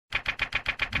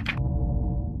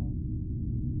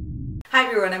Hi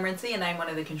everyone, I'm Rincey and I'm one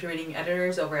of the contributing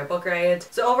editors over at Book Riot.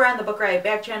 So over on the Book Riot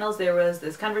back channels there was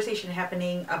this conversation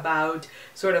happening about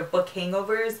sort of book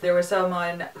hangovers. There was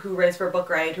someone who writes for Book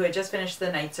Riot who had just finished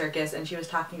The Night Circus, and she was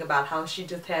talking about how she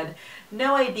just had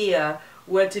no idea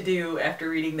what to do after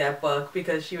reading that book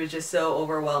because she was just so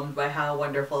overwhelmed by how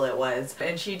wonderful it was.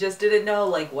 And she just didn't know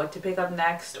like what to pick up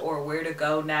next or where to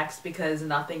go next because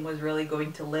nothing was really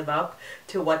going to live up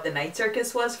to what The Night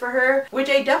Circus was for her, which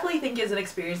I definitely think is an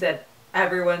experience that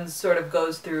everyone sort of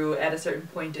goes through at a certain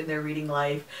point in their reading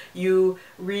life. You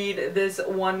read this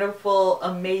wonderful,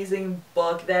 amazing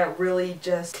book that really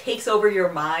just takes over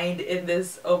your mind in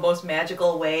this almost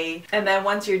magical way, and then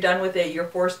once you're done with it, you're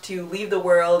forced to leave the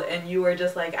world and you are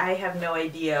just like, I have no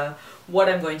idea what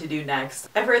I'm going to do next.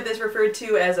 I've heard this referred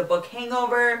to as a book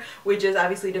hangover, which is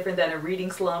obviously different than a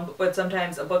reading slump, but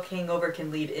sometimes a book hangover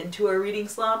can lead into a reading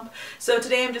slump. So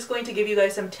today I'm just going to give you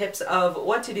guys some tips of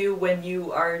what to do when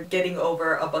you are getting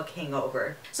over a book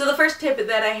hangover. So the first tip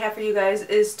that I have for you guys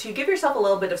is to give yourself a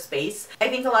little bit of space. I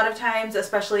think a lot of times,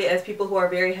 especially as people who are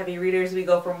very heavy readers, we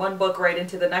go from one book right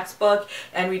into the next book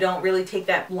and we don't really take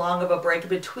that long of a break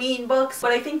between books.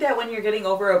 But I think that when you're getting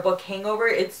over a book hangover,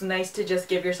 it's nice to just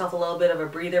give yourself a little bit of a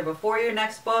breather before your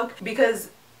next book,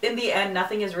 because in the end,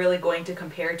 nothing is really going to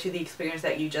compare to the experience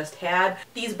that you just had.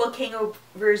 These book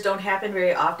hangovers don't happen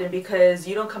very often because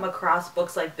you don't come across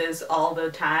books like this all the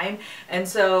time. And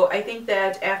so I think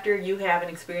that after you have an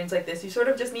experience like this, you sort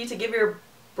of just need to give your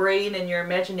brain and your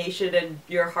imagination and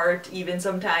your heart even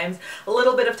sometimes a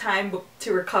little bit of time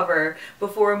to recover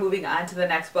before moving on to the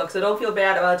next book. So don't feel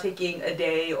bad about taking a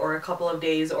day or a couple of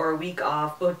days or a week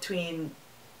off between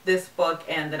this book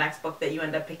and the next book that you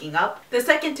end up picking up. The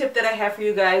second tip that I have for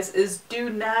you guys is do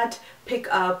not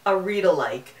pick up a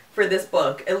read-alike for this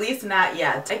book, at least not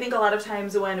yet. I think a lot of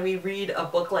times when we read a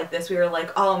book like this, we are like,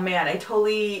 oh man, I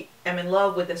totally am in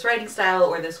love with this writing style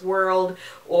or this world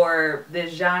or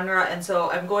this genre, and so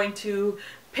I'm going to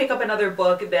pick up another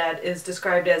book that is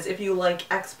described as, if you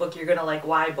like X book, you're gonna like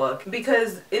Y book.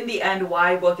 Because in the end,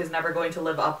 Y book is never going to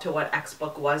live up to what X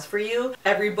book was for you.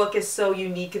 Every book is so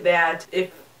unique that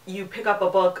if you pick up a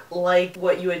book like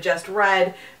what you had just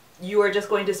read, you are just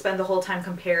going to spend the whole time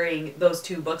comparing those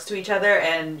two books to each other,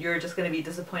 and you're just going to be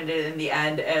disappointed in the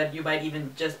end, and you might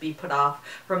even just be put off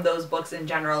from those books in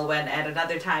general when at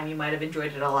another time you might have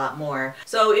enjoyed it a lot more.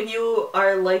 So if you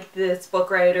are like this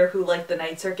book writer who liked The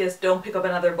Night Circus, don't pick up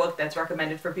another book that's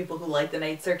recommended for people who like The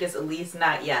Night Circus, at least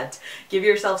not yet. Give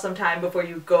yourself some time before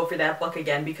you go for that book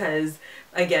again, because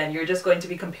again, you're just going to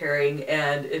be comparing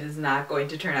and it is not going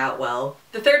to turn out well.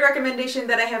 The third recommendation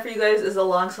that I have for you guys is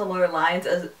along similar lines,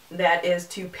 as that is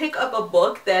to pick up a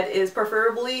book that is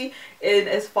preferably in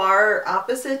as far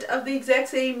opposite of the exact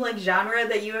same like genre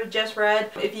that you have just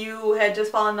read. If you had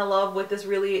just fallen in love with this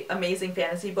really amazing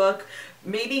fantasy book,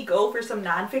 maybe go for some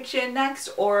nonfiction next,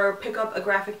 or pick up a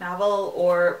graphic novel,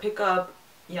 or pick up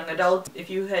young adult. If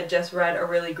you had just read a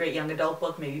really great young adult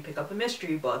book, maybe pick up a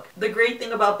mystery book. The great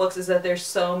thing about books is that there's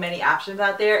so many options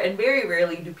out there, and very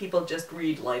rarely do people just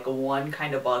read like one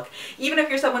kind of book. Even if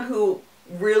you're someone who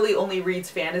really only reads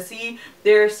fantasy,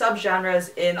 there are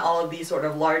subgenres in all of these sort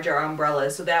of larger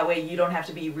umbrellas, so that way you don't have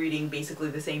to be reading basically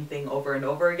the same thing over and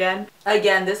over again.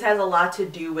 Again, this has a lot to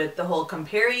do with the whole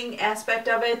comparing aspect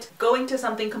of it. Going to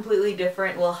something completely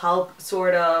different will help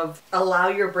sort of allow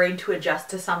your brain to adjust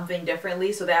to something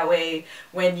differently, so that way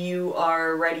when you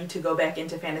are ready to go back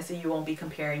into fantasy, you won't be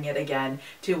comparing it again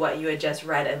to what you had just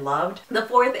read and loved. The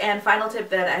fourth and final tip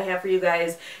that I have for you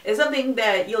guys is something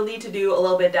that you'll need to do a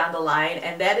little bit down the line,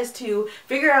 and that is to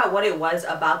figure out what it was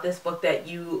about this book that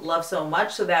you love so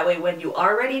much, so that way when you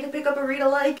are ready to pick up a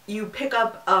read-alike, you pick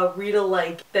up a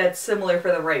read-alike that's similar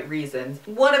for the right reasons.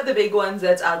 One of the big ones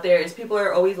that's out there is people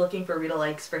are always looking for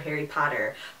read-alikes for Harry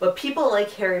Potter, but people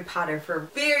like Harry Potter for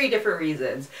very different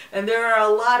reasons, and there are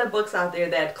a lot of books out there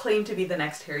that claim to be the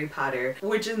next Harry Potter,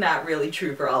 which is not really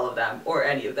true for all of them, or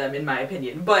any of them in my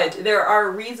opinion, but there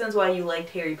are reasons why you liked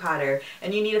Harry Potter,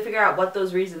 and you need to figure out what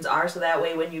those reasons are, so that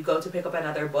way when you go to pick up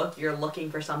another book, you're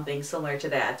looking for something similar to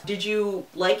that. Did you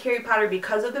like Harry Potter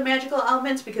because of the magical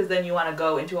elements, because then you want to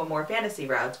go into a more fantasy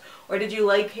route? Or did you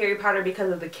like Harry Potter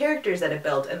because of the characters that it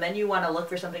built, and then you want to look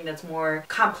for something that's more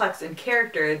complex in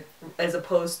character as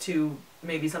opposed to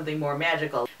maybe something more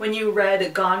magical? When you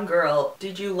read Gone Girl,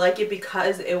 did you like it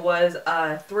because it was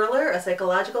a thriller, a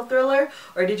psychological thriller?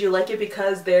 Or did you like it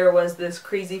because there was this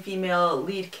crazy female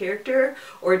lead character?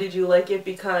 Or did you like it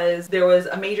because there was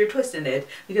a major twist in it?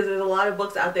 Because there's a lot of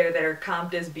books out there that are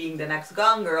comped as being the next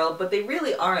Gone Girl, but they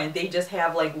really aren't. They just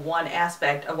have like one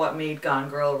aspect of what made Gone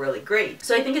Girl really great.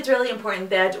 So I think it's really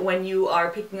important that when you are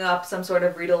picking up some sort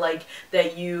of read-alike,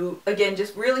 that you, again,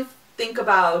 just really think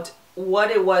about what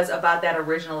it was about that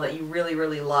original that you really,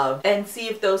 really loved, and see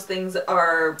if those things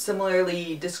are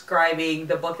similarly describing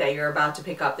the book that you're about to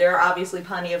pick up. There are obviously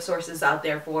plenty of sources out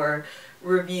there for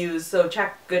reviews, so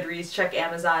check Goodreads, check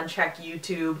Amazon, check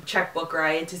YouTube, check Book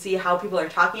Riot to see how people are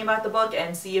talking about the book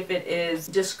and see if it is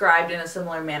described in a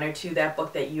similar manner to that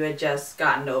book that you had just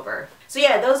gotten over. So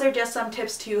yeah, those are just some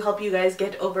tips to help you guys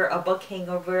get over a book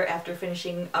hangover after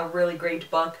finishing a really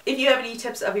great book. If you have any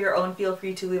tips of your own, feel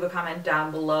free to leave a comment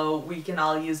down below. We can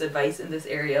all use advice in this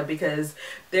area because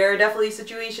there are definitely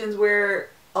situations where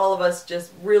all of us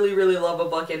just really, really love a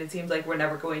book and it seems like we're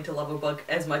never going to love a book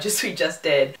as much as we just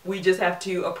did. We just have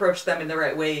to approach them in the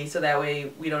right way so that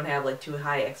way we don't have like too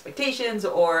high expectations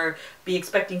or be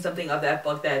expecting something of that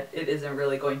book that it isn't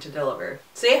really going to deliver.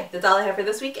 So yeah, that's all I have for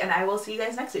this week and I will see you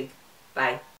guys next week.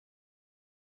 Bye.